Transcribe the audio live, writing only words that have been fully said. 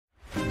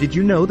Did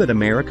you know that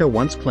America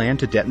once planned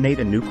to detonate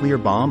a nuclear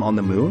bomb on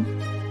the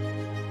moon?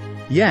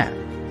 Yeah,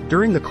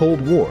 during the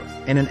Cold War,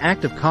 in an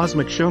act of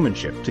cosmic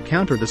showmanship to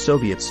counter the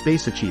Soviet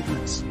space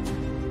achievements.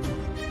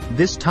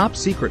 This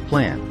top-secret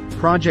plan,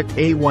 Project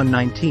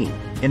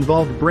A119,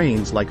 involved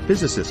brains like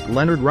physicist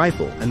Leonard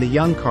Riefel and the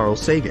young Carl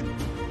Sagan.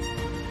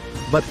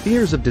 But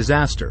fears of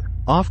disaster,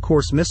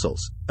 off-course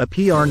missiles, a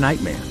PR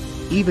nightmare,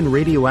 even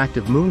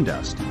radioactive moon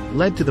dust,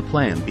 led to the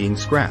plan being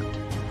scrapped.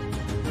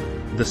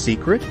 The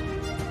secret?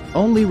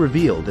 Only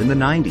revealed in the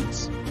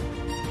 90s.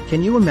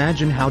 Can you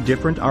imagine how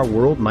different our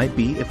world might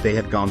be if they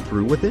had gone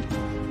through with it?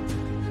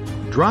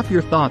 Drop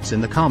your thoughts in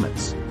the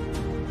comments.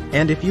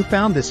 And if you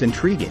found this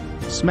intriguing,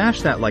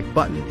 smash that like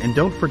button and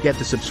don't forget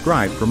to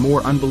subscribe for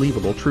more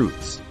unbelievable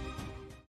truths.